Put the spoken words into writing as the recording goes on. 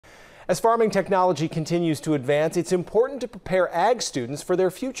As farming technology continues to advance, it's important to prepare ag students for their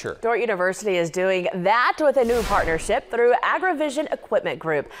future. Dordt University is doing that with a new partnership through AgriVision Equipment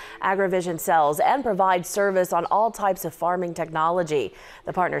Group. AgriVision sells and provides service on all types of farming technology.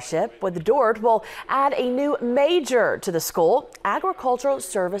 The partnership with Dordt will add a new major to the school, Agricultural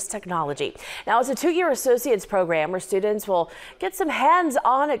Service Technology. Now, it's a 2-year associate's program where students will get some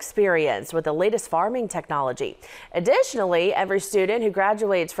hands-on experience with the latest farming technology. Additionally, every student who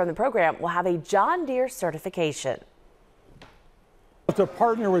graduates from the program will have a John Deere certification. To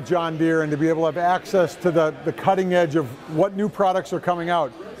partner with John Deere and to be able to have access to the cutting edge of what new products are coming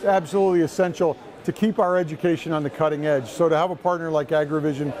out, it's absolutely essential to keep our education on the cutting edge. So to have a partner like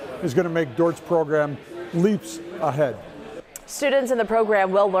AgriVision is going to make Dordt's program leaps ahead. Students in the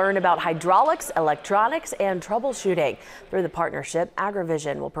program will learn about hydraulics, electronics, and troubleshooting. Through the partnership,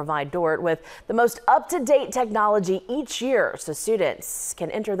 AgriVision will provide Dordt with the most up-to-date technology each year so students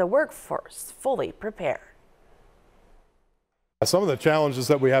can enter the workforce fully prepared. Some of the challenges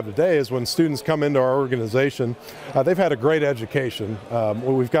that we have today is when students come into our organization, they've had a great education.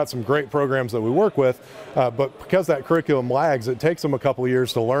 We've got some great programs that we work with, but because that curriculum lags, it takes them a couple of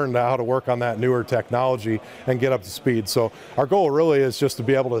years to learn how to work on that newer technology and get up to speed. So our goal really is just to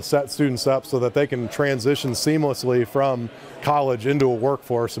be able to set students up so that they can transition seamlessly from college into a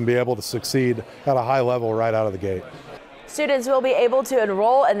workforce and be able to succeed at a high level right out of the gate. Students will be able to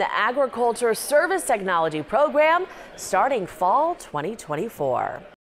enroll in the Agriculture Service Technology program starting fall 2024.